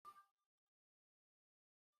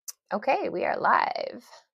Okay, we are live.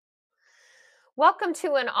 Welcome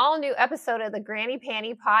to an all-new episode of the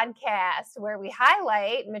GrannyPanty Podcast, where we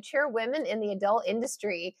highlight mature women in the adult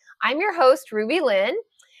industry. I'm your host, RubyLynne,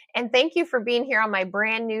 and thank you for being here on my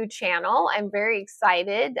brand new channel. I'm very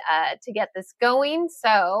excited to get this going.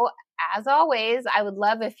 So, as always, I would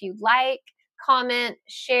love if you like, comment,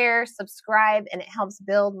 share, subscribe, and it helps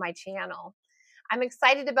build my channel. I'm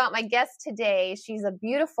excited about my guest today. She's a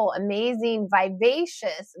beautiful, amazing,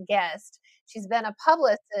 vivacious guest. She's been a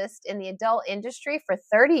publicist in the adult industry for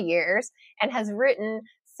 30 years and has written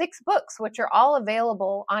 6 books, which are all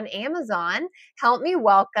available on Amazon. Help me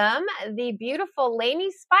welcome the beautiful Lainie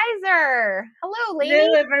Speiser. Hello, Lainie.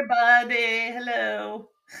 Hello, everybody. Hello.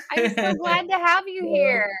 I'm so glad to have you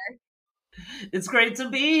here. It's great to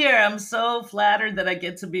be here. I'm so flattered that I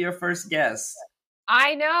get to be your first guest.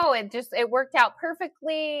 I know, it worked out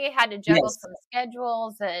perfectly. Had to juggle some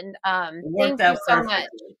schedules, and thank you so much.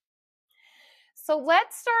 So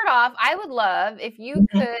let's start off. I would love if you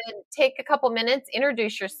could take a couple minutes,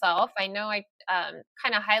 introduce yourself. I know I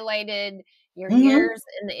kind of highlighted your years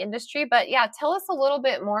in the industry, but yeah, tell us a little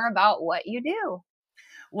bit more about what you do.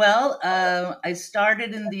 Well, I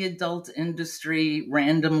started in the adult industry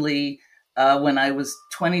randomly when I was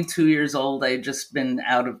 22 years old. I had just been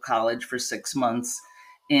out of college for 6 months,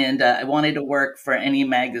 and I wanted to work for any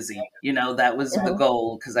magazine. You know, that was the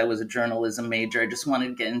goal because I was a journalism major. I just wanted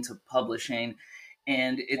to get into publishing.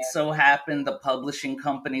 And it so happened the publishing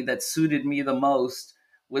company that suited me the most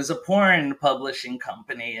was a porn publishing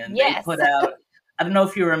company. And they put out, I don't know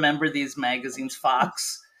if you remember these magazines,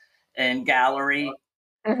 Fox and Gallery.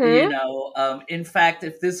 You know, in fact,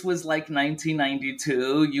 if this was like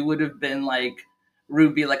 1992, you would have been like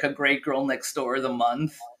Ruby, like a great girl next door of the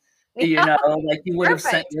month. You know, like you would have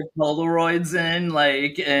sent your Polaroids in,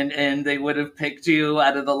 like, and they would have picked you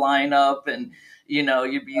out of the lineup, and you know,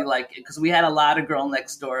 you'd be like, because we had a lot of girl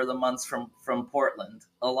next door of the months from Portland,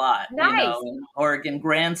 a lot, you know, in Oregon,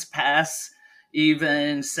 Grants Pass,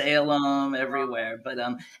 even Salem, everywhere. But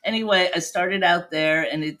anyway, I started out there,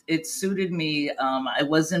 and it suited me. I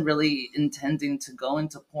wasn't really intending to go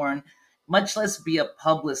into porn, much less be a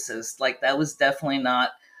publicist. Like that was definitely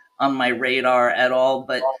not on my radar at all.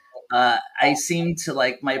 But I seemed to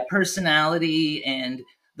like my personality and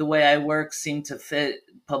the way I work seemed to fit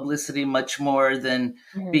publicity much more than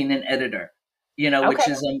being an editor, you know, which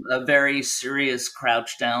is a very serious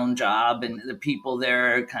crouch down job. And the people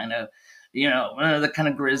there are kind of, you know, they're kind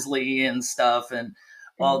of grisly and stuff and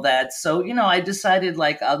all that. So, you know, I decided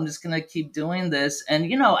like, I'm just going to keep doing this. And,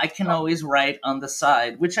 you know, I can always write on the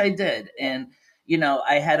side, which I did. And, you know,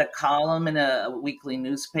 I had a column in a weekly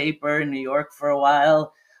newspaper in New York for a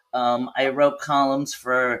while. I wrote columns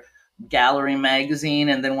for Gallery magazine,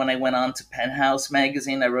 and then when I went on to Penthouse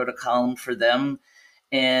magazine, I wrote a column for them,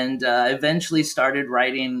 and eventually started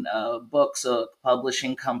writing books. A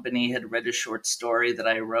publishing company had read a short story that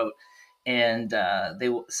I wrote, and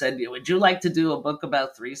they said, "Would you like to do a book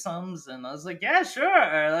about threesomes?" And I was like, "Yeah,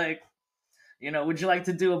 sure." Like, you know, would you like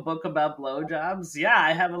to do a book about blowjobs? Yeah,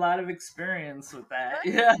 I have a lot of experience with that.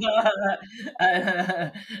 Yeah,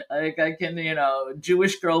 like I can, you know,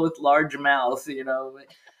 Jewish girl with large mouth, you know.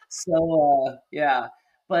 So yeah,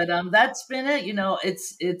 but that's been it. You know,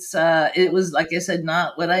 it was, like I said,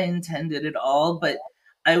 not what I intended at all, but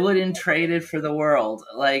I wouldn't trade it for the world.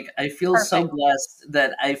 Like I feel so blessed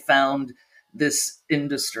that I found this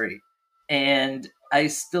industry, and I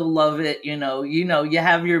still love it. You know, you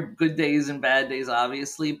have your good days and bad days,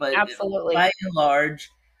 obviously, but by and large,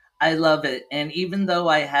 I love it. And even though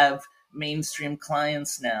I have mainstream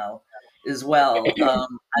clients now as well,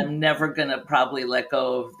 I'm never going to probably let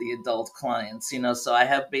go of the adult clients, you know, so I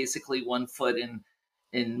have basically one foot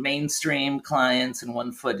in mainstream clients and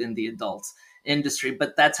one foot in the adult industry,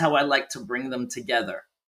 but that's how I like to bring them together.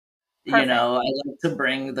 You know, I like to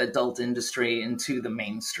bring the adult industry into the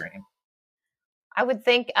mainstream. I would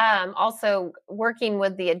think also working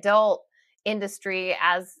with the adult industry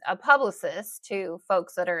as a publicist to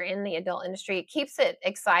folks that are in the adult industry, it keeps it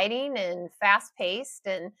exciting and fast paced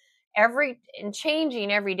and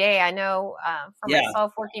changing every day. I know for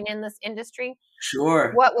myself working in this industry,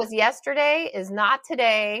 what was yesterday is not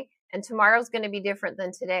today, and tomorrow's going to be different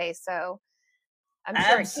than today. So I'm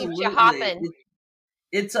sure it keeps you hopping.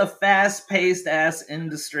 It's a fast paced ass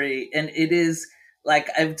industry, and it is. Like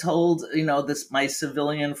I've told, you know, my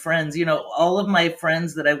civilian friends, you know, all of my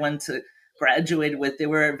friends that I went to graduate with, they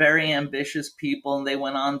were very ambitious people, and they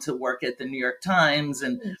went on to work at the New York Times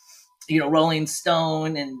and, you know, Rolling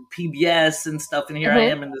Stone and PBS and stuff. And here I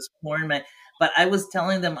am in this porn man. But I was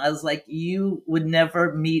telling them, I was like, you would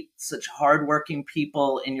never meet such hardworking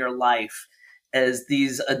people in your life. as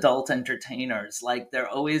these adult entertainers. Like they're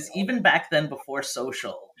always, even back then before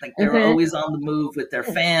social, like they were Mm-hmm. always on the move with their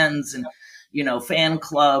fans and, fan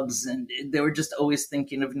clubs, and they were just always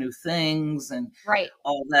thinking of new things and Right.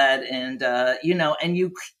 all that. And,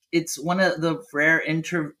 it's one of the rare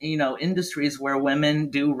industries where women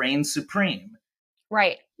do reign supreme.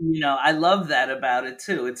 Right. I love that about it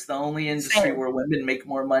too. It's the only industry Same. where women make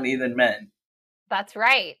more money than men. That's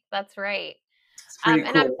right. That's right. It's pretty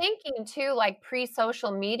And I'm cool. thinking too, like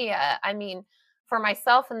pre-social media, I mean, for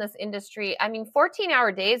myself in this industry, I mean,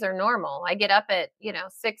 14-hour days are normal. I get up at,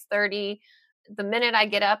 6:30. The minute I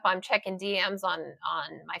get up, I'm checking DMs on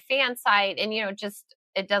my fan site, and, just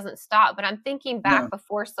it doesn't stop. But I'm thinking No. back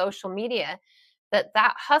before social media that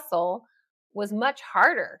hustle was much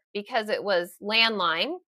harder because it was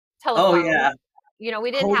landline, Oh telephone. yeah.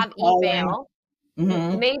 We didn't Cold have calling. email,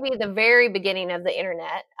 Mm-hmm. maybe the very beginning of the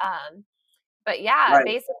internet. But yeah, Right.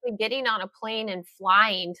 basically getting on a plane and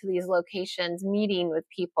flying to these locations, meeting with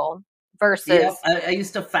people Yep. versus, I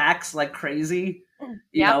used to fax like crazy,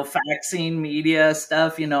 yep. faxing media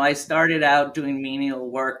stuff. I started out doing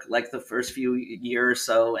menial work like the first few years or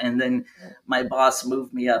so. And then my boss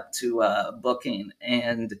moved me up to booking.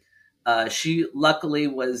 And she luckily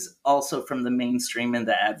was also from the mainstream in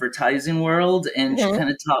the advertising world. And she Mm-hmm. kind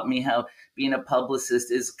of taught me how being a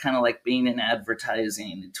publicist is kind of like being in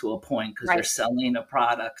advertising to a point, because you're Right. selling a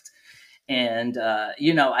product. And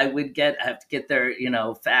I would have to get their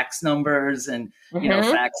fax numbers and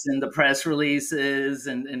Mm-hmm. fax in the press releases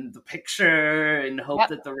and the picture, and hope Yep.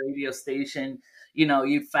 that the radio station,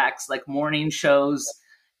 you'd fax like morning shows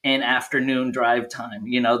and afternoon drive time.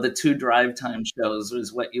 The two drive time shows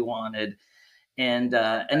was what you wanted. And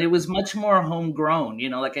it was much more homegrown.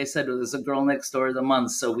 Like I said, it was a girl next door of the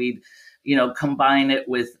month, so we'd combine it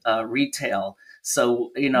with retail.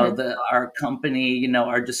 So Mm-hmm. our company,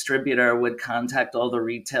 our distributor would contact all the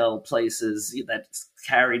retail places that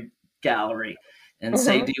carried gallery and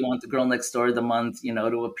say, Mm-hmm. do you want the girl next door of the month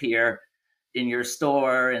to appear in your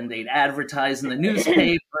store? And they'd advertise in the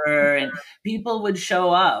newspaper, and people would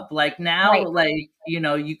show up. Like now, Right. like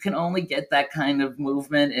you can only get that kind of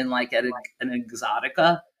movement in like at an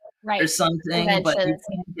Exotica or Right. something, but you Conventions.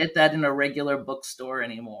 can't get that in a regular bookstore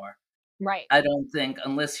anymore. Right. I don't think,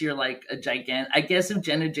 unless you're like a gigantic. I guess if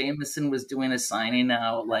Jenna Jameson was doing a signing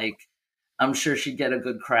now, like I'm sure she'd get a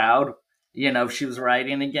good crowd, if she was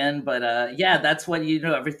writing again. But yeah, that's what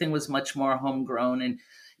everything was much more homegrown, and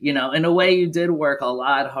in a way, you did work a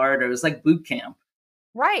lot harder. It was like boot camp.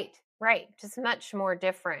 Right. Right. Just much more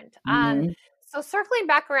different. Mm-hmm. So circling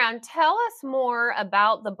back around, tell us more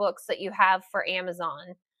about the books that you have for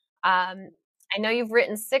Amazon. I know you've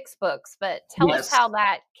written 6 books, but tell us Yes. how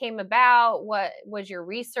that came about. What was your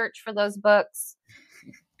research for those books?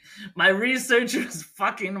 My research was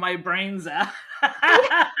fucking my brains out. Yeah,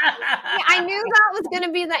 I knew that was going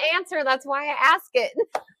to be the answer. That's why I asked it.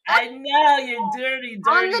 I know, you dirty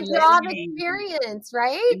On the job lady. experience,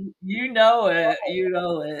 right? You know it. You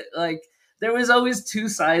know it. Like there was always two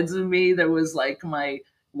sides of me. There was like my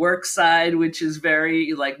work side, which is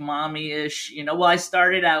very like mommy-ish. Well, I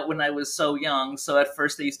started out when I was so young, so at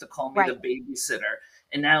first they used to call me the Right. babysitter,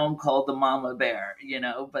 and now I'm called the mama bear.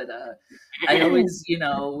 But I always,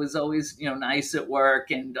 was always, nice at work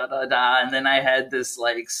and da da da. And then I had this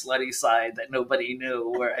like slutty side that nobody knew,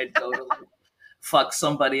 where I'd go to like fuck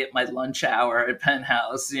somebody at my lunch hour at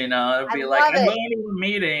Penthouse. I'd I be like, love I'm it. going to a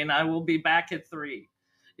meeting. I will be back at 3.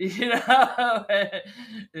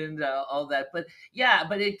 And all that. But yeah,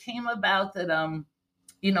 but it came about that,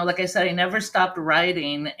 like I said, I never stopped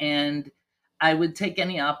writing, and I would take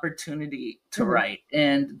any opportunity to Mhm. write.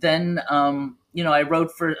 And then, I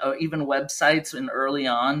wrote for even websites, and early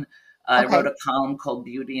on, I Okay. wrote a column called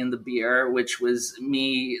Beauty and the Beer, which was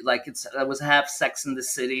me, like I was half Sex in the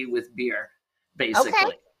City with beer, Okay.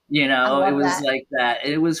 basically. I It love was that. like that.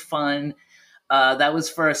 It was fun. That was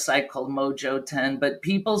for a site called Mojo 10, but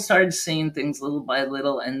people started seeing things little by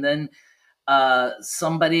little. And then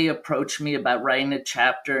somebody approached me about writing a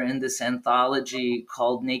chapter in this anthology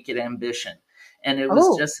called Naked Ambition. And it was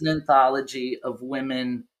Oh. just an anthology of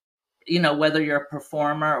women, whether you're a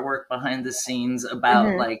performer or work behind the scenes, about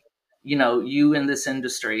Mhm. like, you in this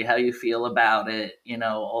industry, how you feel about it,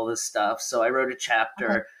 all this stuff. So I wrote a Okay.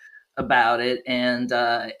 chapter about it, and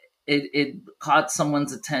it caught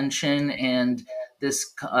someone's attention, and this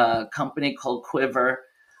company called Quiver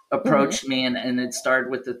Mhm. approached me, and it started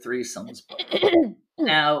with the threesomes book.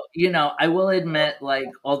 Now, I will admit, like,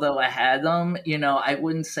 although I had them, I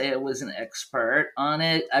wouldn't say I was an expert on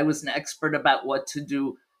it. I was an expert about what to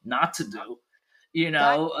do, not to do,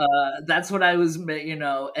 That's what I was,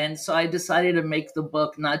 and so I decided to make the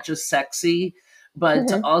book not just sexy, but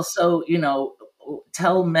to also,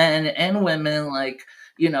 tell men and women, like,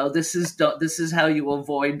 this is how you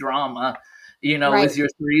avoid drama, Right. with your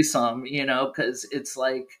threesome, because it's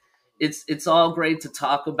like, it's all great to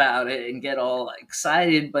talk about it and get all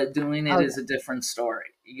excited, but doing it is a different story,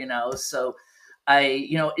 so I,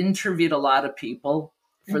 interviewed a lot of people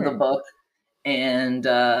for the book, and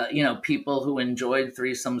people who enjoyed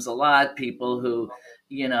threesomes a lot, people who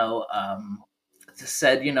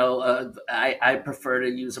said, I prefer to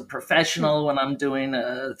use a professional when I'm doing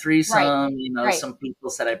a Right. threesome. Right. Some people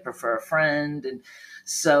said I prefer a friend, and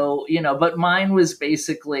so but mine was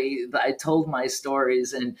basically, I told my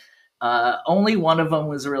stories, and only one of them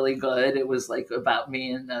was really good. It was like about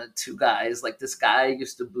me and two guys. Like, this guy I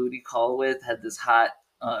used to booty call with had this hot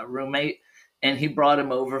roommate, and he brought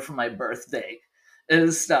him over for my birthday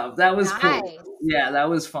and stuff. That was cool. Nice. Yeah, that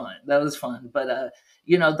was fun. But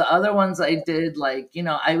the other ones I did, like,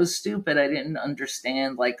 I was stupid. I didn't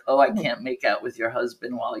understand, like, oh, I can't make out with your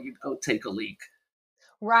husband while you go take a leak.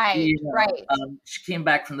 Right. Right. She came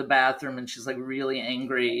back from the bathroom and she's like really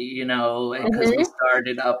angry, because we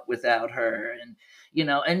started up without her, and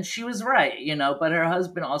and she was right, but her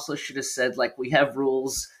husband also should have said, like, we have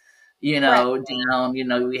rules, down,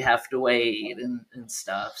 we have to wait and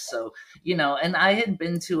stuff. So, and I had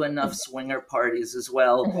been to enough swinger parties as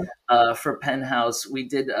well, for Penthouse. We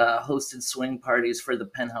did hosted swing parties for the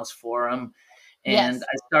Penthouse Forum, and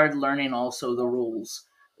I started learning also the rules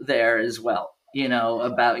there as well,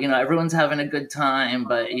 about, everyone's having a good time,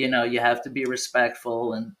 but, you have to be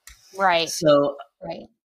respectful. And so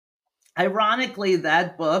ironically,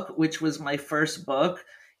 that book, which was my first book,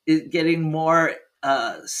 is getting more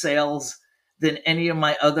sales than any of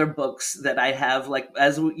my other books that I have. Like,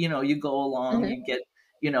 as you go along, you get,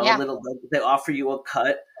 a little, they offer you a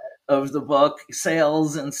cut of the book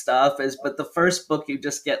sales and stuff, but the first book, you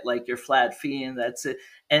just get like your flat fee, and that's it.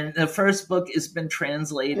 And the first book has been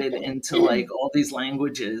translated into like all these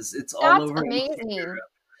languages. It's all over amazing.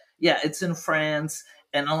 Yeah, it's in France.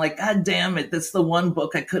 And I'm like, God damn it, that's the one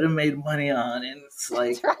book I could have made money on. And it's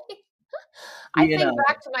like, right. I think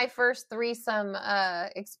back to my first threesome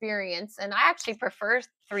experience, and I actually prefer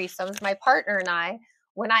threesomes. My partner and I,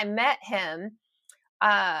 when I met him,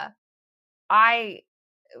 I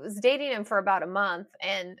was dating him for about a month,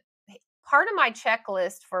 and part of my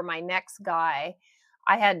checklist for my next guy,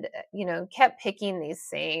 I had, kept picking these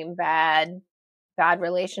same bad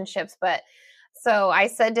relationships. But so I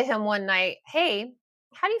said to him one night, hey,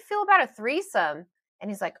 how do you feel about a threesome? And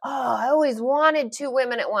he's like, oh, I always wanted two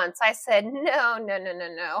women at once. I said, no.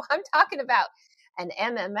 I'm talking about an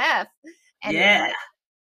MMF. And he's like,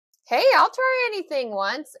 hey, I'll try anything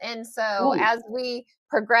once. And so as we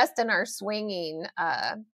progressed in our swinging,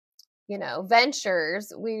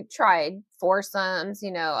 ventures, we tried foursomes,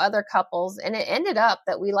 other couples, and it ended up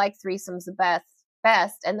that we liked threesomes the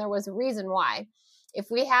best. And there was a reason why. If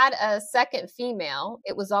we had a second female,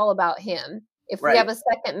 it was all about him. If we have a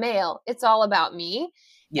second male, it's all about me.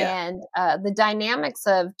 Yeah. And the dynamics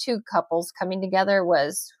of two couples coming together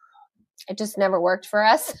it just never worked for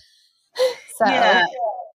us. So yeah,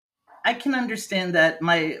 I can understand that.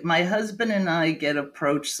 My husband and I get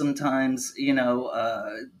approached sometimes,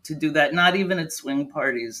 to do that. Not even at swing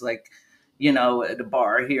parties, like, at a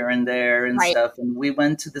bar here and there and stuff. And we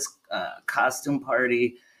went to this costume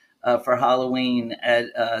party for Halloween at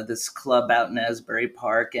this club out in Asbury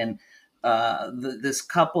Park, and this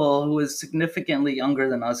couple who was significantly younger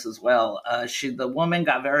than us as well. The woman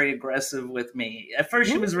got very aggressive with me. At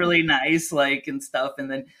first, she was really nice, like, and stuff,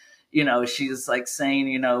 and then, she's like saying,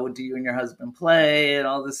 do you and your husband play and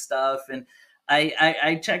all this stuff. And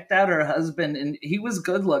I checked out her husband, and he was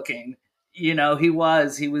good looking. He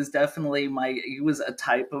was definitely he was a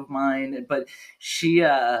type of mine, but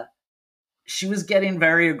she was getting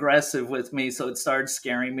very aggressive with me, so it started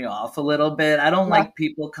scaring me off a little bit. I don't like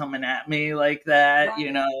people coming at me like that.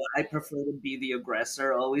 I prefer to be the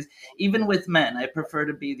aggressor always. Even with men, I prefer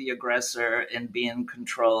to be the aggressor and be in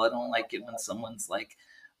control. I don't like it when someone's like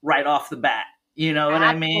right off the bat. You know what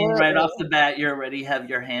I mean? Right off the bat, you already have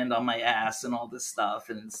your hand on my ass and all this stuff.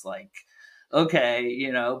 And it's like,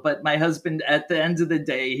 okay, but my husband, at the end of the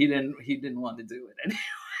day, he didn't want to do it anymore.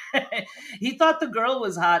 He thought the girl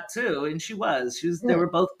was hot too, and she was. They were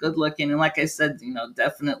both good looking, and like I said,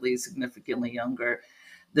 definitely significantly younger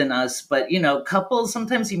than us. But couples,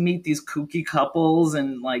 sometimes you meet these kooky couples,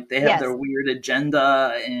 and like they have their weird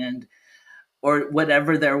agenda or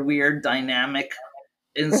whatever, their weird dynamic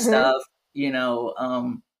and stuff.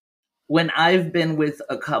 when I've been with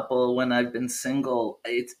a couple, when I've been single,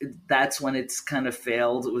 that's when it's kind of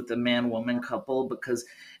failed with the man-woman couple, because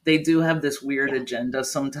they do have this weird agenda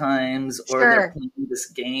sometimes, or they're Sure. playing this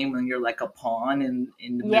game and you're like a pawn in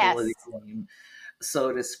the middle of Yes. the game,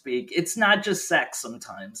 so to speak. It's not just sex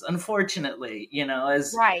sometimes, unfortunately,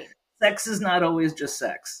 as Right. sex is not always just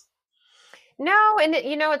sex. No, and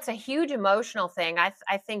it's a huge emotional thing.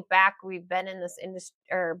 I think back, we've been in this industry,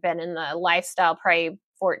 or been in the lifestyle probably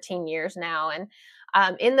 14 years now, and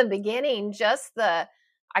in the beginning, just I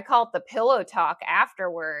call it the pillow talk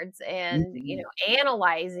afterwards, and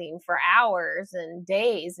analyzing for hours and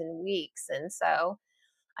days and weeks, and so.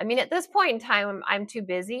 I mean, at this point in time, I'm too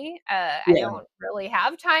busy. I don't really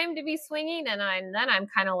have time to be swinging, and I'm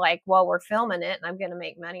kind of like, well, we're filming it, and I'm going to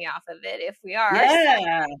make money off of it if we are.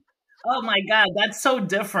 Yeah. Oh my God, that's so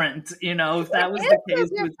different. If that was the case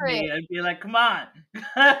with me, I'd be like, come on.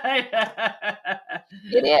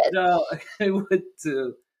 It is. No, I would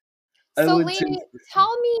too. So, Lainie,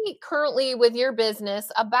 tell me currently with your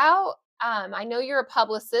business about, I know you're a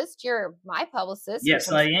publicist. You're my publicist.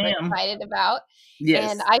 Yes, I am. Excited about.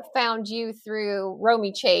 Yes. And I found you through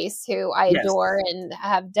Romy Chase, who I adore and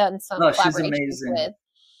have done some collaborations with.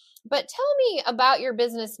 But tell me about your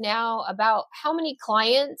business now, about how many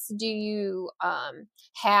clients do you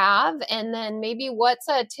have, and then maybe what's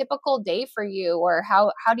a typical day for you, or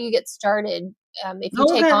how do you get started if you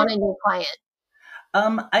take on a new client?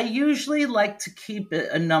 I usually like to keep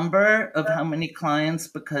a number of how many clients,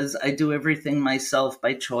 because I do everything myself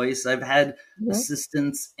by choice. I've had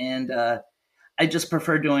assistants, and I just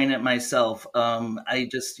prefer doing it myself. I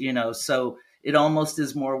just, so it almost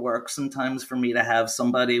is more work sometimes for me to have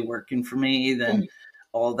somebody working for me than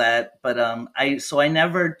all that. But I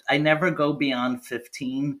never go beyond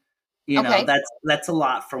 15. That's a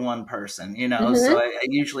lot for one person, so I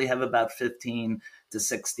usually have about 15 to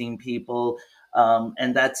 16 people.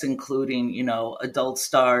 And that's including, adult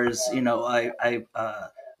stars. I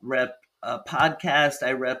rep a podcast,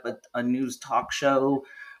 I rep a news talk show,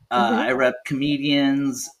 I rep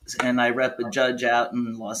comedians, and I rep a judge out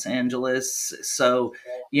in Los Angeles. So,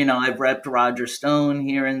 I've repped Roger Stone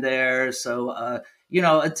here and there. So,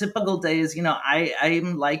 a typical day is,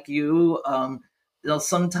 I'm like you.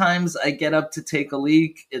 Sometimes I get up to take a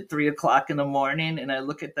leak at 3:00 in the morning, and I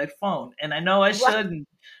look at that phone, and I know I shouldn't.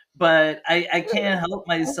 But I can't help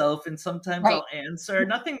myself, and sometimes I'll answer.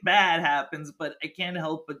 Nothing bad happens, but I can't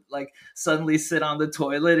help but like suddenly sit on the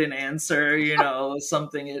toilet and answer,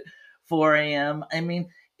 something at 4 a.m. I mean,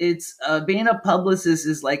 it's being a publicist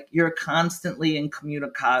is like you're constantly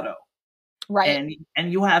incommunicado, right?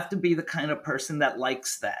 And you have to be the kind of person that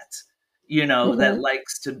likes that, that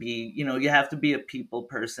likes to be, you have to be a people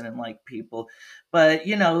person and like people. But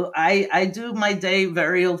I do my day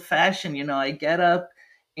very old fashioned. I get up.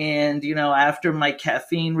 And, after my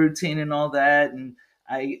caffeine routine and all that, and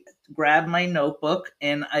I grab my notebook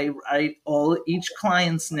and I write each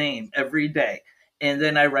client's name every day. And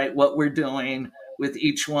then I write what we're doing with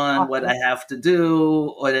each one, what I have to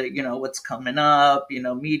do, what's coming up,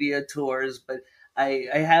 media tours. But I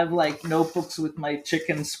have like notebooks with my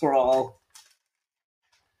chicken scrawl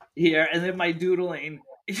here, and then my doodling.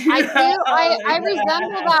 I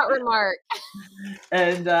resemble that remark.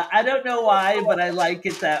 And I don't know why, but I like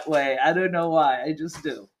it that way. I don't know why. I just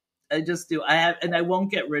do. And I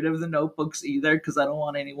won't get rid of the notebooks either, because I don't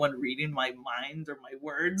want anyone reading my mind or my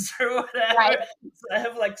words or whatever. Right. So I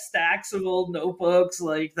have like stacks of old notebooks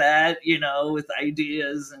like that, with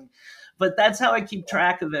ideas, but that's how I keep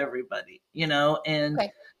track of everybody, and.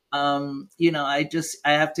 I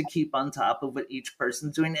have to keep on top of what each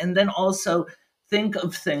person's doing, and then also think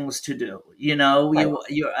of things to do. You're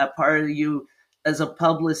a part of you as a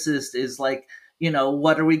publicist is like,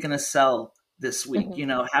 what are we going to sell this week?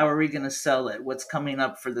 How are we going to sell it? What's coming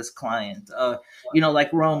up for this client?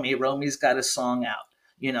 Like Romy's got a song out,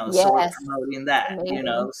 so we're promoting that,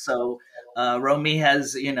 so Romy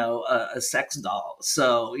has, a sex doll.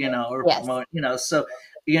 So, we're promoting, so,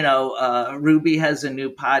 Ruby has a new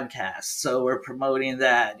podcast, so we're promoting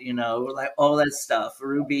that, like all that stuff.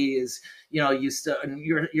 Ruby is, used to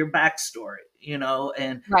your backstory,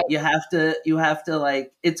 and you have to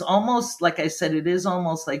like, it's almost like I said, it is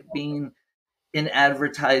almost like being in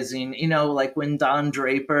advertising, like when Don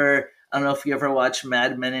Draper, I don't know if you ever watched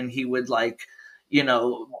Mad Men, and he would like,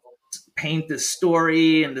 paint this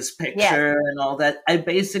story and this picture and all that. I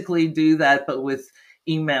basically do that, but with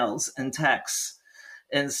emails and texts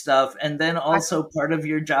and stuff. And then also part of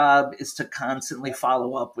your job is to constantly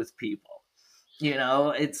follow up with people.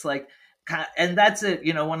 It's like, and that's it.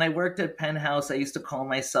 When I worked at Penthouse, I used to call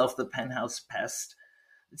myself the Penthouse Pest,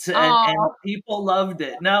 And Oh, people loved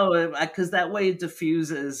it. No, because that way it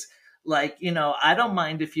diffuses. Like, I don't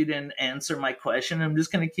mind if you didn't answer my question. I'm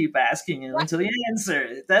just going to keep asking you right. until you answer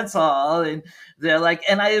it. That's all. And they're like,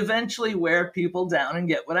 and I eventually wear people down and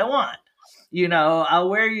get what I want. I'll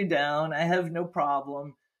wear you down. I have no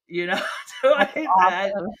problem, That's doing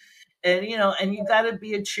that. awesome. And you got to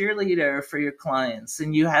be a cheerleader for your clients,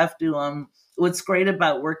 and you have to what's great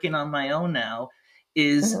about working on my own now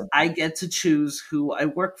is Mhm. I get to choose who I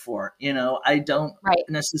work for. I don't Right,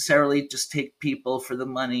 necessarily just take people for the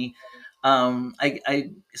money.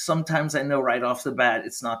 I sometimes I know right off the bat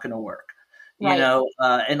it's not going to work, right,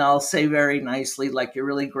 and I'll say very nicely, like, you're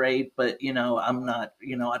really great, but I'm not,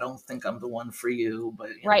 I don't think I'm the one for you,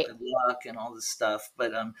 but right. good luck and all this stuff.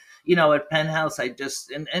 But at Penthouse, I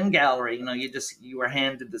just and gallery, you were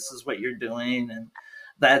handed, this is what you're doing, and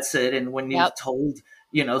that's it. And when Yep. you've told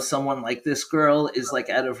someone, like, this girl is like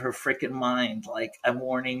out of her freaking mind, like, I'm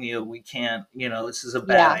warning you, we can't, this is a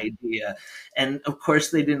bad Yeah. idea. And of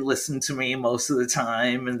course they didn't listen to me most of the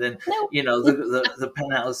time. And then No. the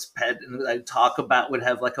Penthouse pet and I talk about would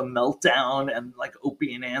have like a meltdown, and like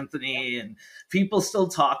Opie and Anthony, and people still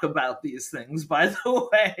talk about these things, by the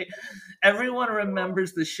way. Everyone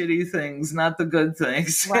remembers the shitty things, not the good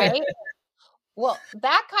things. Right. Well,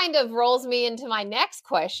 that kind of rolls me into my next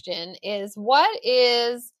question is what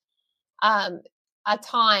is um a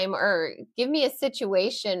time, or give me a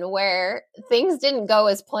situation where things didn't go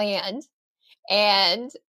as planned,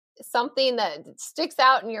 and something that sticks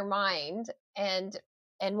out in your mind, and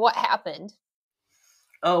what happened?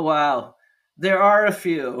 Oh, wow. There are a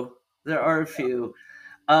few. There are a few.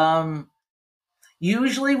 Um,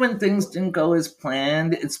 Usually when things didn't go as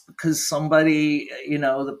planned, it's because somebody,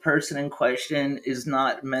 the person in question is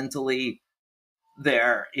not mentally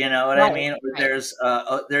there. You know what I Right, mean? Or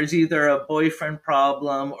right. there's either a boyfriend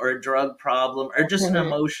problem or a drug problem or just an Mhm.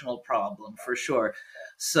 emotional problem for sure.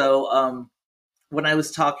 So when I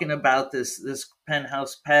was talking about this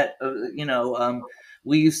Penthouse pet,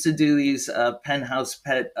 we used to do these Penthouse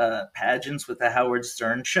pet pageants with the Howard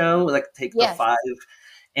Stern show, like take the Yes. five,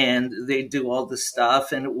 and they do all the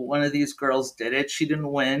stuff. And one of these girls did it. She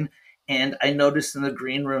didn't win, and I noticed in the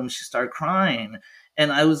green room she started crying.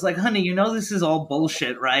 And I was like, honey, this is all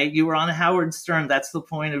bullshit, right? You were on Howard Stern. That's the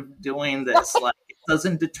point of doing this. Like, it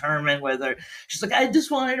doesn't determine whether. She's like, I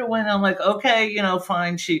just wanted to win. I'm like, okay,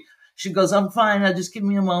 fine. She goes, I'm fine. Just give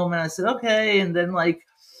me a moment. I said, okay. And then, like,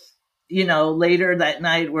 later that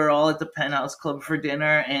night, we're all at the Penthouse Club for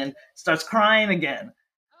dinner, and starts crying again,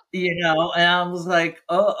 and I was like,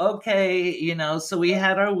 oh, okay. So we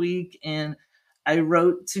had our week, and I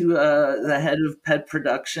wrote to the head of pet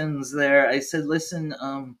productions there. I said, listen,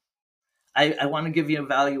 I want to give you a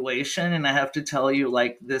valuation, and I have to tell you,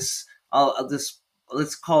 like, this,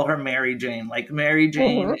 let's call her Mary Jane. Like, Mary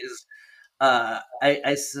Jane Mhm. is,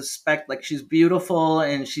 I suspect, like, she's beautiful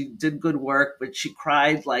and she did good work, but she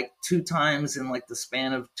cried like 2 times in like the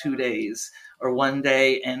span of 2 days or one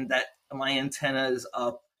day, and that my antenna is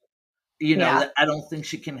up. Yeah. That I don't think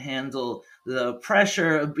she can handle the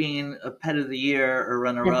pressure of being a pet of the year or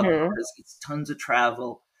runner up, Mhm. because it's tons of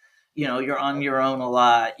travel. You're on your own a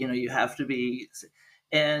lot. You have to be.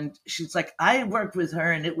 And she's like, I worked with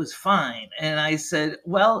her and it was fine. And I said,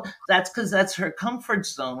 well, that's because that's her comfort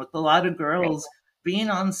zone. With a lot of Right. girls, being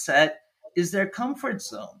on set is their comfort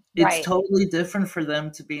zone. It's Right. totally different for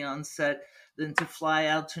them to be on set than to fly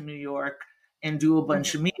out to New York and do a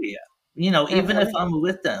bunch of media. Even if Mhm. I'm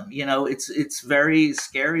with them, it's very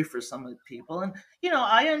scary for some of the people. And,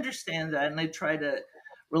 I understand that. And I try to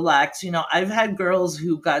relax. I've had girls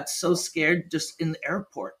who got so scared just in the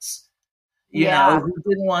airports, Yeah. who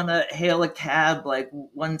didn't want to hail a cab. Like,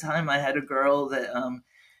 one time I had a girl that,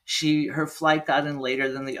 her flight got in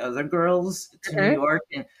later than the other girls to New Mhm. York.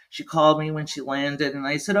 And she called me when she landed, and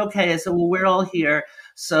I said, okay. I said, well, we're all here.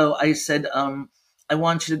 So I said, I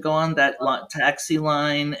want you to go on that taxi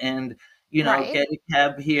line and, Right. get a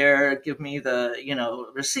cab here, give me the,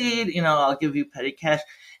 receipt, I'll give you petty cash.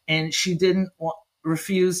 And she didn't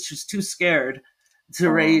refuse. She was too scared to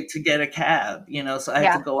Oh, rate to get a cab, so I had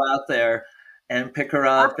yeah. to go out there and pick her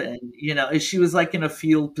up. And, she was like in a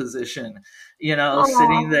field position, sitting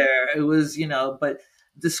Oh, there. It was, but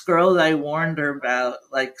this girl that I warned her about,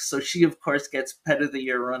 like, so she, of course, gets pet of the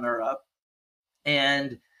year runner up.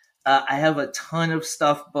 And I have a ton of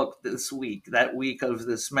stuff booked this week. That week of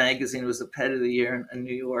this magazine was the pet of the year in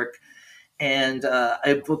New York. And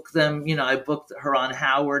I booked them, I booked her on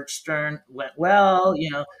Howard Stern, went well.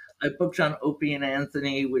 I booked on Opie and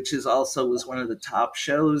Anthony, which is also was one of the top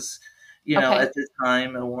shows. Okay. at the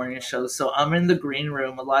time, a morning show. So I'm in the green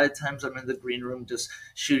room. A lot of times I'm in the green room just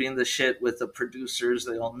shooting the shit with the producers.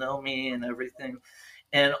 They all know me and everything.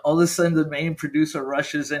 And all of a sudden, the main producer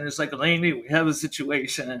rushes in. And is like, Lainie, we have a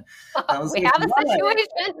situation. And I was We like, have a what?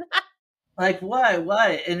 situation. Like, why?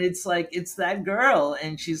 What? And it's like, it's that girl.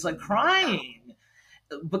 And she's like crying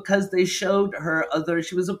because they showed her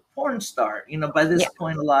she was a porn star. By this Yeah.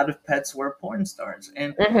 point, a lot of pets were porn stars.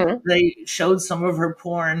 And Mm-hmm. they showed some of her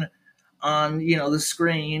porn on, the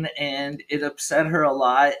screen, and it upset her a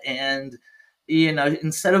lot. And,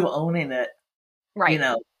 instead of owning it, you Right.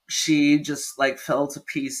 know, she just like fell to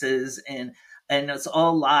pieces, and it's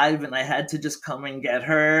all live, and I had to just come and get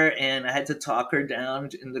her, and I had to talk her down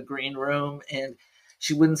in the green room, and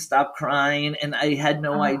she wouldn't stop crying, and I had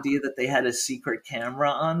no Oh, idea that they had a secret camera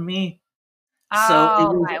on me. So it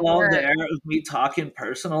oh was my all word. there of me talking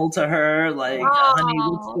personal to her, like, honey,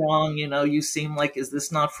 what's Oh, wrong? You seem like, is this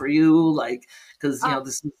not for you? Like, because, oh.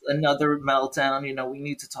 this is another meltdown. We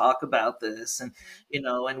need to talk about this. And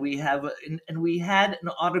we had an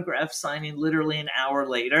autograph signing literally an hour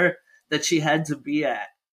later that she had to be at.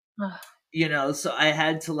 So I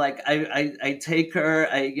had to, like, I take her,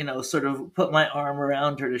 sort of put my arm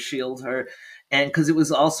around her to shield her. And because it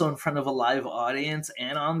was also in front of a live audience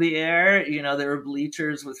and on the air, there were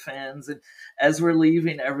bleachers with fans. And as we're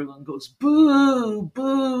leaving, everyone goes, boo,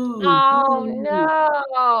 boo, Oh boo.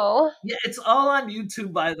 no. Yeah, it's all on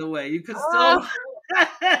YouTube, by the way. You can still.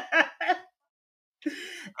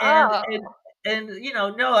 Oh, and, oh.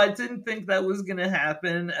 and, no, I didn't think that was going to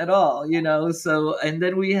happen at all, So, and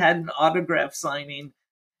then we had an autograph signing,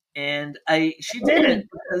 and she did it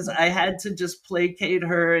because I had to just placate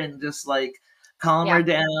her and just like calm Yeah. her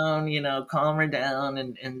down,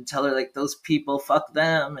 and tell her, like, those people, fuck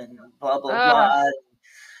them, and blah, blah, Ugh.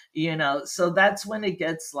 blah. So that's when it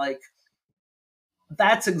gets like,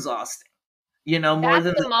 that's exhausting, more That's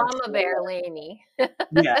than the the mama actual, bear, Lainie.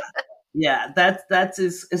 yeah, yeah, that's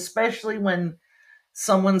especially when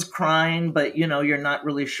someone's crying, but you're not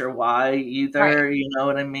really sure why Right. either. You know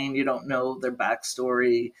what I mean? You don't know their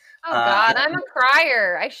backstory. Oh God, I'm a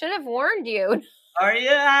crier. I should have warned you. Are you?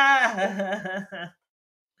 I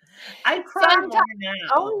cry Sometimes more now.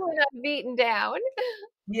 only when I'm beaten down.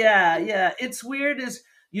 Yeah. It's weird as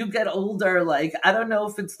you get older. Like, I don't know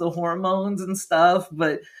if it's the hormones and stuff,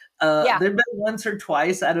 but Yeah. there've been once or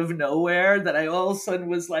twice out of nowhere that I all of a sudden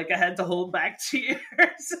was like, I had to hold back tears.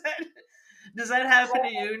 Does that happen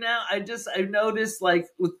to you now? I've noticed, like,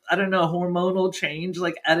 with, I don't know, hormonal change,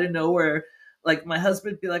 like out of nowhere, like my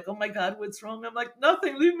husband be like, oh my God, what's wrong? I'm like,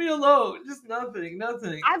 nothing, leave me alone. Just nothing.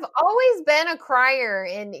 I've always been a crier,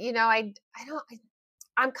 and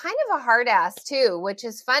I'm kind of a hard ass too, which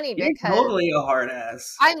is funny You're because totally a hard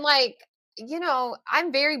ass. I'm like,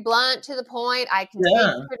 I'm very blunt to the point. I can take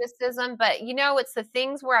Yeah. criticism, but it's the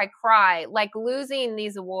things where I cry, like losing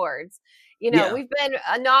these awards. Yeah. We've been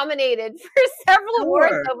nominated for several awards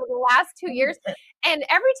Sure. over the last 2 years, and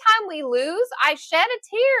every time we lose, I shed a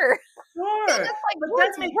tear. And Sure. it's like, But that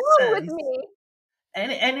what's makes wrong with sense. me?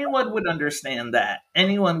 Anyone would understand that.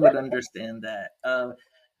 Anyone would understand that.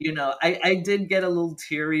 I did get a little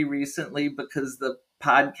teary recently because the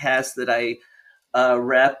podcast that I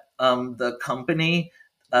rep, the company,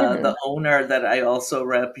 Mhm. the owner that I also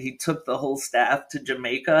rep, he took the whole staff to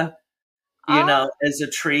Jamaica, Oh, as a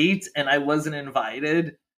treat, and I wasn't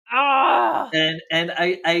invited. oh. And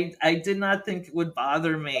I did not think it would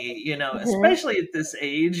bother me, Mhm. especially at this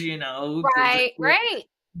age, Right, right.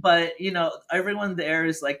 but everyone there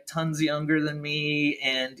is like tons younger than me,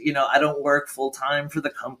 and I don't work full time for the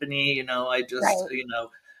company. Right.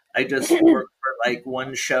 I just work for like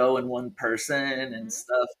one show and one person and Mhm.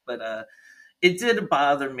 stuff. But it did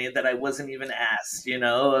bother me that I wasn't even asked. It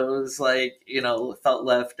was like, felt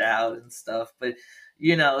left out and stuff. But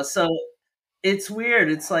so it's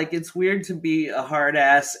weird. It's like, it's weird to be a hard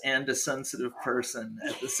ass and a sensitive person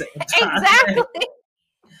at the same time. Exactly.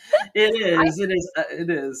 It I is. It is. It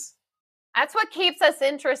is. That's what keeps us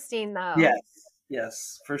interesting, though.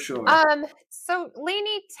 Yes, for sure. So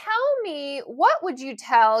Lainey, tell me, what would you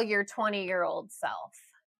tell your 20-year-old self?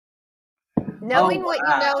 Oh, Knowing what you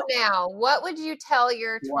wow. know now, what would you tell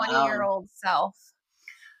your Wow. 20-year-old self?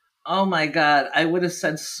 Oh my God. I would have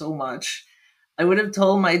said so much. I would have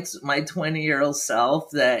told my 20-year-old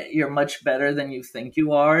self that you're much better than you think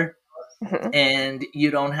you are, Mhm. and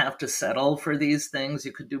you don't have to settle for these things.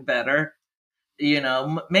 You could do better.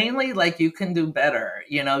 Mainly, like, you can do better.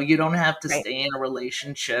 You don't have to Right. stay in a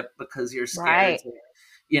relationship because you're scared Right. to,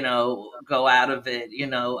 go out of it.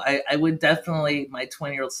 I would definitely, my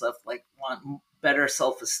 20-year-old self, like, want better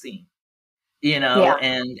self-esteem, Yeah.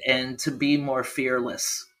 and to be more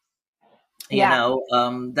fearless.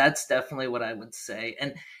 That's definitely what I would say.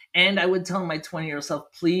 And I would tell my 20-year-old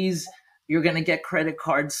self, please, you're going to get credit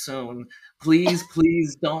cards soon. Please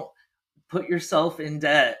don't put yourself in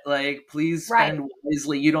debt. Like, please Right. spend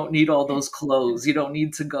wisely. You don't need all those clothes. You don't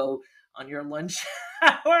need to go on your lunch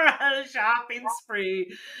hour on a shopping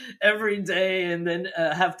spree every day and then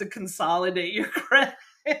have to consolidate your credit.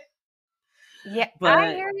 Yeah, But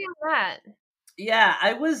I hear you on that. yeah,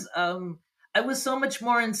 I was so much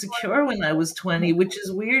more insecure when I was 20, which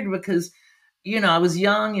is weird because I was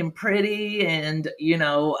young and pretty and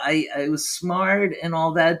I was smart and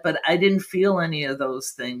all that, but I didn't feel any of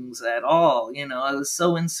those things at all. I was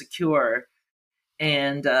so insecure.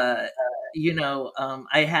 And I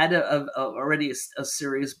had already a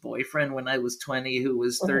serious boyfriend when I was 20 who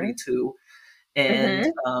was 32.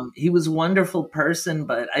 And he was a wonderful person,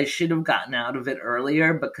 but I should have gotten out of it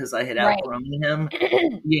earlier because I had outgrown him,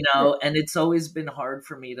 and it's always been hard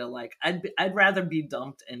for me to like, I'd rather be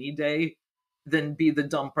dumped any day than be the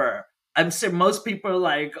dumper. I'm sure most people are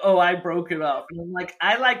like, oh, I broke it up. And I'm like,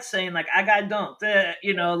 I like saying like, I got dumped,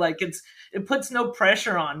 like it puts no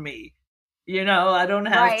pressure on me. I don't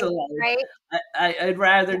have to like, I'd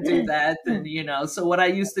rather do that than, so what I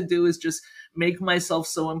used to do is just make myself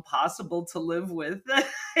so impossible to live with.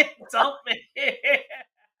 Dump me.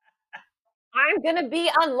 I'm going to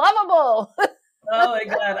be unlovable. Oh my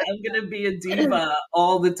God, I'm going to be a diva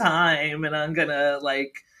all the time. And I'm going to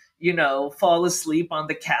like, fall asleep on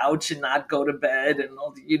the couch and not go to bed and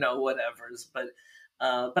all, whatever's. But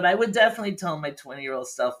I would definitely tell my 20-year-old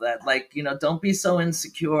self that, like, don't be so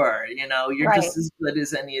insecure. You're just as good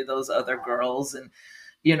as any of those other girls, and,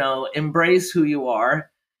 embrace who you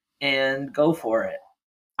are and go for it.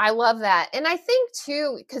 I love that. And I think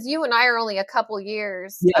too, because you and I are only a couple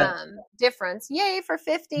years difference. Yay for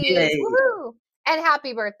 50s. Yay. Woohoo! And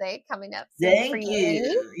happy birthday coming up. Thank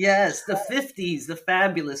you. Yes, the 50s, the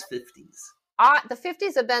fabulous 50s. The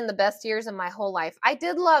 50s have been the best years of my whole life. I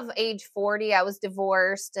did love age 40. I was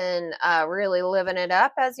divorced and really living it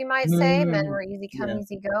up, as you might say. Men were easy come,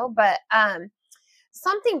 easy go. But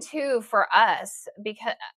something too for us,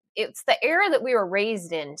 because it's the era that we were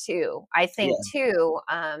raised in too, I think too.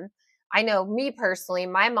 I know me personally,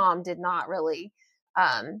 my mom did not really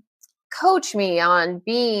coach me on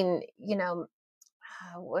being,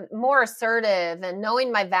 more assertive and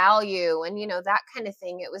knowing my value and, that kind of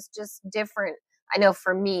thing. It was just different, I know,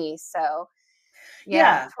 for me. So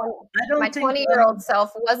my 20-year-old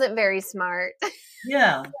self wasn't very smart.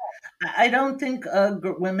 Yeah. I don't think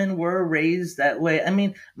women were raised that way. I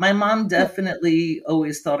mean, my mom definitely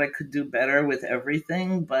always thought I could do better with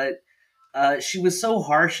everything, but she was so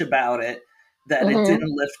harsh about it that it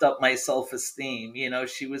didn't lift up my self-esteem.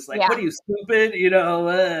 She was like, what are you, stupid?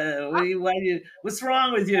 What's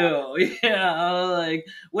wrong with you? Like,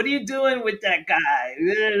 what are you doing with that guy?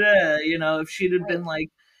 If she'd have been like,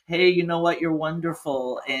 hey, you know what? You're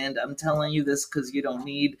wonderful. And I'm telling you this because you don't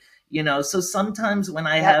need, so sometimes when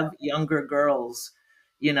I have younger girls,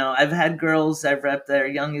 I've had girls I've repped that are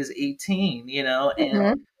young as 18,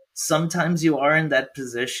 and sometimes you are in that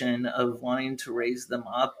position of wanting to raise them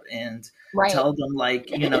up and tell them like,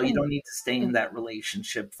 you don't need to stay in that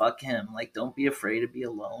relationship. Fuck him. Like, don't be afraid to be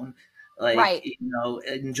alone. Like,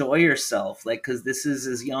 enjoy yourself. Like, cause this is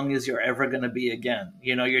as young as you're ever going to be again.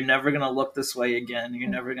 You're never going to look this way again. You're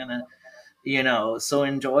never going to, so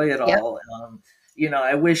enjoy it all.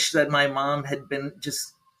 I wish that my mom had been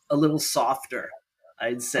just a little softer,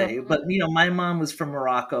 I'd say. But, my mom was from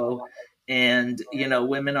Morocco. And,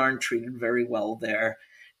 women aren't treated very well there.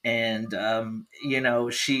 And,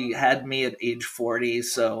 she had me at age 40.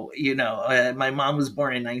 So, my mom was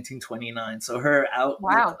born in 1929. So her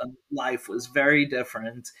outlook on life was very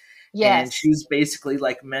different. Yes. And she was basically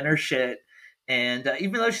like, men are shit. And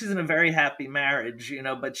even though she's in a very happy marriage,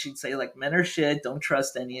 but she'd say like, men are shit. Don't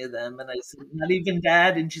trust any of them. And I said, not even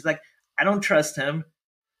dad. And she's like, I don't trust him.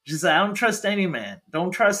 She said, I don't trust any man. Don't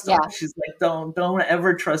trust him. She's like, don't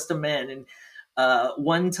ever trust a man. And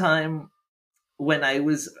one time when I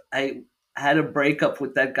had a breakup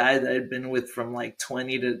with that guy that I'd been with from like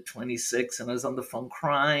 20 to 26, and I was on the phone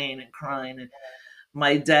crying. And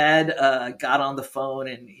my dad got on the phone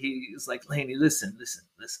and he was like, Lainie, listen.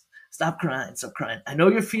 Stop crying. I know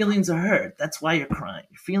your feelings are hurt. That's why you're crying.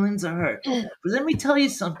 Your feelings are hurt. But let me tell you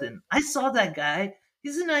something. I saw that guy.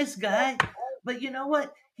 He's a nice guy. But you know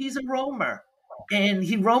what? He's a roamer. And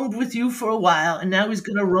he roamed with you for a while, and now he's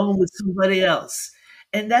going to roam with somebody else.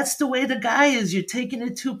 And that's the way the guy is. You're taking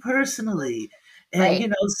it too personally.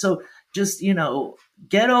 And, so just,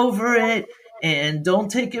 get over it and don't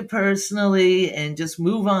take it personally and just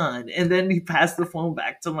move on. And then he passed the phone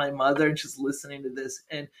back to my mother, and she's listening to this.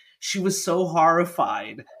 And she was so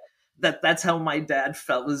horrified that that's how my dad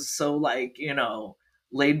felt, was so like,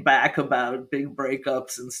 laid back about big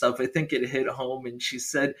breakups and stuff. I think it hit home, and she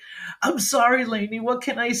said, "I'm sorry, Lainie, what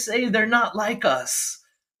can I say? They're not like us."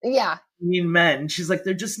 Yeah. I mean, men. She's like,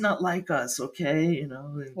 "They're just not like us, okay?" And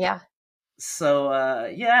Yeah. so,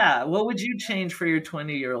 yeah. What would you change for your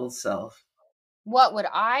 20-year-old self? What would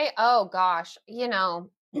oh gosh, What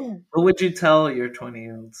would you tell your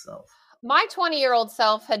 20-year-old self? my 20-year-old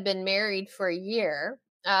self had been married for a year.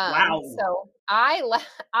 Wow. So I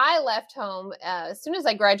left home as soon as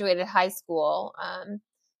I graduated high school.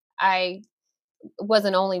 I was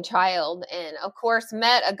an only child, and of course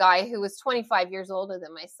met a guy who was 25 years older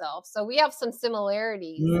than myself. So we have some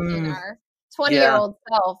similarities in our 20-year-old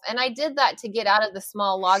Yeah. self. And I did that to get out of the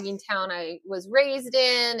small logging town I was raised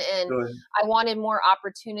in, and Good. I wanted more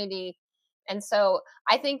opportunity. And so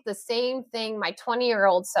I think the same thing, my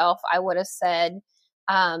 20-year-old self, I would have said,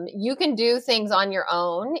 you can do things on your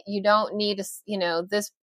own. You don't need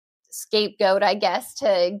this scapegoat, I guess,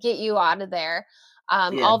 to get you out of there.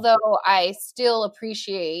 Yeah. Although I still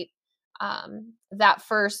appreciate that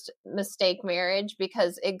first mistake marriage,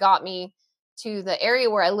 because it got me to the area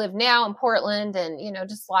where I live now in Portland, and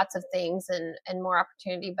just lots of things and more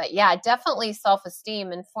opportunity. But yeah, definitely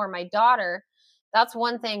self-esteem. And for my daughter, that's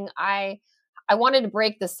one thing I wanted to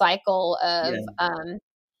break the cycle of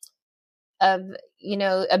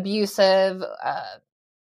abusive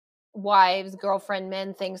wives, girlfriend,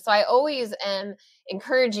 men things. So I always am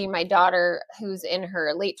encouraging my daughter, who's in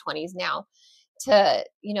her late 20s now, to,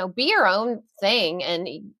 be your own thing. And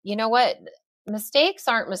you know what? Mistakes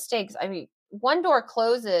aren't mistakes. I mean, one door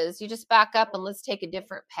closes, you just back up and let's take a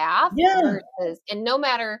different path. Yeah. And no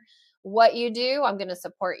matter what you do, I'm going to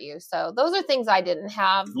support you. So those are things I didn't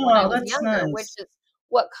have when I was younger, nice. which is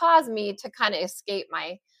what caused me to kind of escape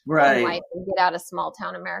my Right. home life and get out of small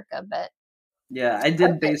town America. But yeah, I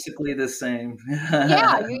did basically the same.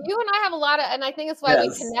 yeah, you and I have a lot of, and I think it's why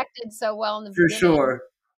we connected so well in the For beginning. Sure.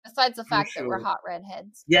 Besides the fact that we're hot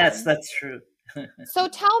redheads. Yes, that's true. So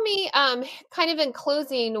tell me, kind of in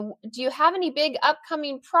closing, do you have any big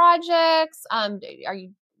upcoming projects? Are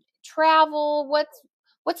you travel?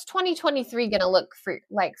 What's 2023 going to look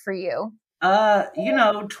like for you?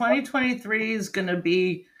 2023 is going to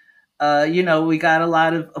be, we got a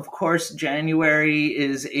lot of course, January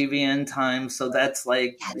is AVN time. So that's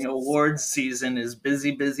like, awards season is busy,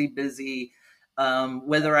 busy, busy.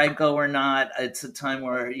 Whether I go or not, it's a time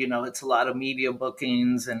where, it's a lot of media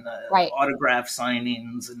bookings and autograph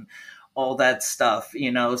signings and all that stuff,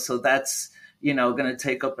 so that's, going to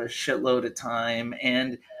take up a shitload of time.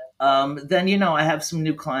 And then, I have some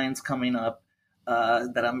new clients coming up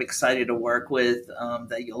that I'm excited to work with,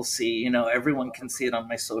 that you'll see. Everyone can see it on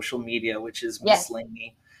my social media, which is Miss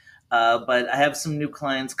Lainie. But I have some new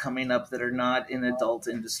clients coming up that are not in adult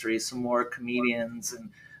industry, some more comedians, and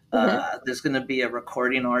there's going to be a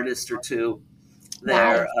recording artist or two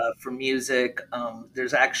there for music.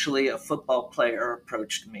 There's actually a football player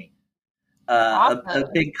approached me, a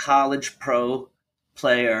big college pro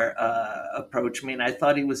player approached me, and I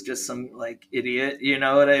thought he was just some like idiot, you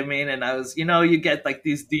know what I mean? And I was, you get like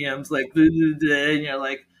these DMs like, and you're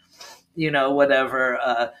like,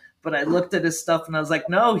 whatever. But I looked at his stuff and I was like,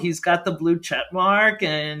 no, he's got the blue check mark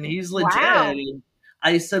and he's legit. Wow. And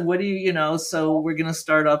I said, what do you, so we're going to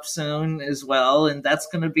start up soon as well. And that's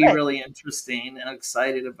going to be really interesting, and I'm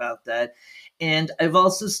excited about that. And I've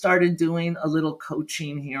also started doing a little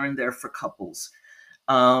coaching here and there for couples.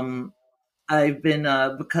 I've been,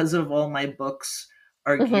 because of all my books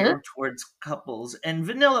are geared towards couples and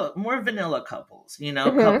more vanilla couples,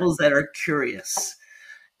 couples that are curious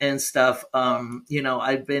and stuff.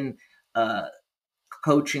 I've been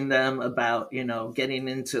coaching them about, getting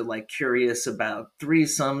into like curious about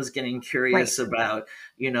threesomes, getting curious about,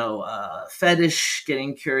 fetish,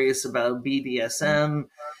 getting curious about BDSM,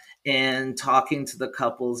 and talking to the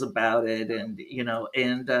couples about it. And,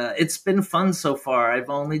 it's been fun so far.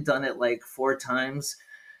 I've only done it like 4 times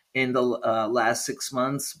in the last 6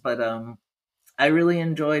 months, but I really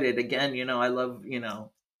enjoyed it. Again, I love,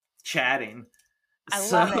 chatting. I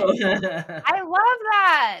love it. I love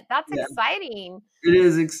that. That's exciting. It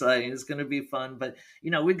is exciting. It's going to be fun. But,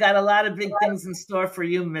 we've got a lot of big things in store for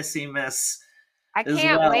you, Missy Miss. I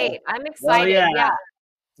can't wait. I'm excited. Yeah.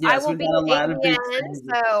 Yes, I will be AVN,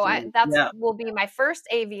 so that will be my first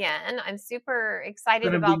AVN. I'm super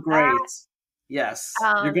excited about that. Yes,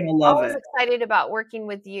 you're going to love it. I was excited about working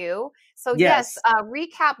with you. So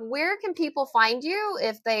recap, where can people find you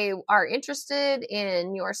if they are interested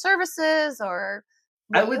in your services or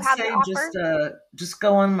what I would say just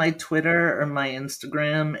go on my Twitter or my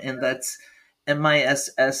Instagram, and that's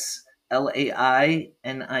MISSLAINIE.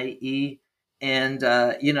 And,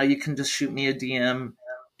 you can just shoot me a DM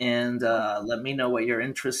and let me know what your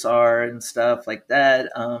interests are and stuff like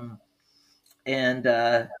that. And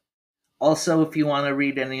Also, if you want to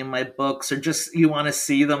read any of my books or just you want to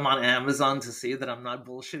see them on Amazon to see that I'm not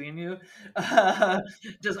bullshitting you,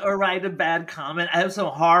 just or write a bad comment. I have some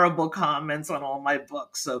horrible comments on all my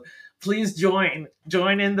books, so please join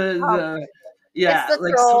in the It's yeah, the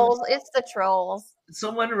like trolls. It's the trolls.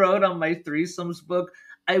 someone wrote on my threesomes book.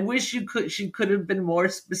 I wish she could have been more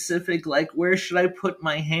specific. Like, where should I put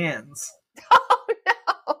my hands? Oh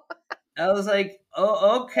no. I was like,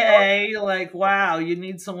 oh, okay. Like, wow, you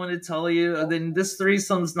need someone to tell you, then this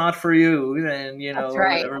threesome's not for you, and That's or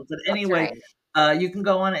right. whatever. But That's anyway, right. you can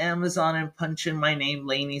go on Amazon and punch in my name,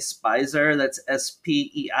 Lainie Speiser. That's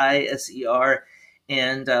Speiser.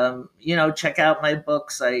 And, check out my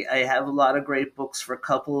books. I have a lot of great books for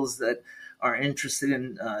couples that are interested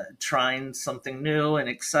in trying something new and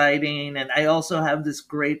exciting. And I also have this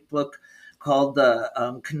great book called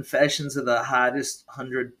the Confessions of the Hottest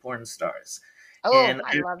 100 Porn Stars. Oh, And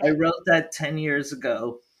I love I it. wrote that 10 years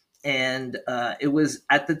ago. And it was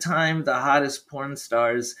at the time the hottest porn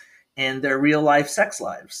stars and their real life sex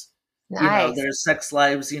lives. Nice. Their sex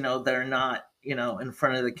lives, they're not, in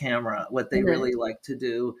front of the camera, what they really like to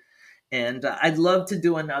do. And I'd love to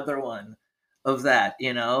do another one of that.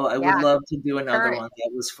 I would Yeah. love to do another Current. one.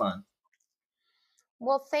 That was fun.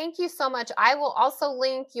 Well, thank you so much. I will also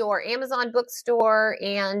link your Amazon bookstore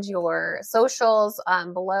and your socials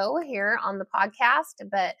below here on the podcast.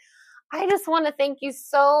 But I just want to thank you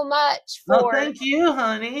so much Oh, for thank you,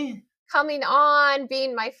 honey. coming on,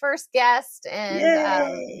 being my first guest, and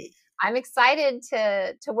Yay. I'm excited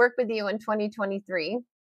to work with you in 2023.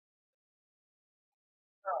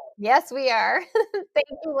 Yes, we are. Thank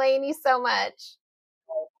you, Lainie, so much.